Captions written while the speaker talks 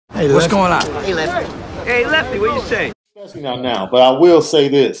Hey, what's going on? Hey, Lefty. Hey, Lefty, what you say? Especially not now, but I will say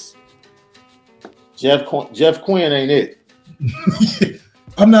this. Jeff Quinn ain't it.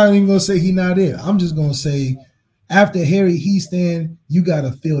 I'm not even going to say he not it. I'm just going to say after Harry Heastand, you got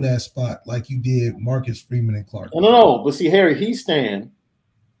to fill that spot like you did Marcus Freeman and Clark. No. But see, Harry Heastand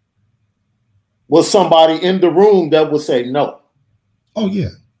was somebody in the room that would say no. Oh, yeah.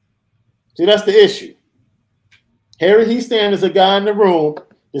 See, that's the issue. Harry Heastand is a guy in the room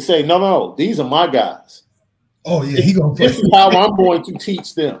to say, no, these are my guys. Oh, yeah, he gonna play. This is how I'm going to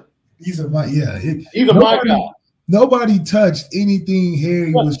teach them. These are my my guys. Nobody touched anything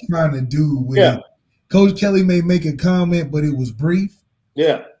Harry was trying to do with it. Coach Kelly may make a comment, but it was brief.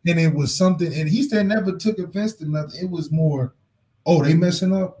 Yeah. And it was something, and Heastand never took offense to nothing. It was more, oh, they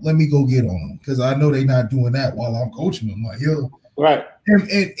messing up? Let me go get on them. Because I know they're not doing that while I'm coaching them. Like, yo. Right. And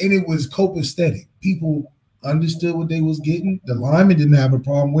it was copacetic. People understood what they was getting. The linemen didn't have a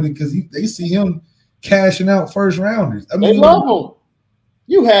problem with it because they see him cashing out first rounders. I mean, they love him.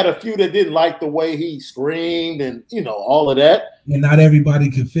 You had a few that didn't like the way he screamed and, all of that. And not everybody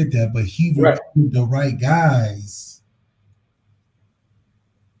could fit that, but he recruited the right guys.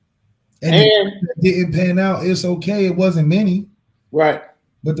 And that didn't pan out, it's okay. It wasn't many. Right.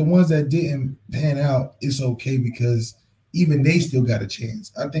 But the ones that didn't pan out, it's okay because even they still got a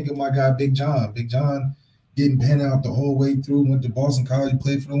chance. I think of my guy, Big John. Big John didn't pan out the whole way through, went to Boston College,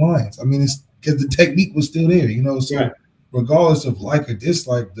 played for the Lions. I mean, it's because the technique was still there, so regardless of like or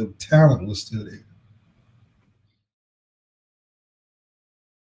dislike, the talent was still there.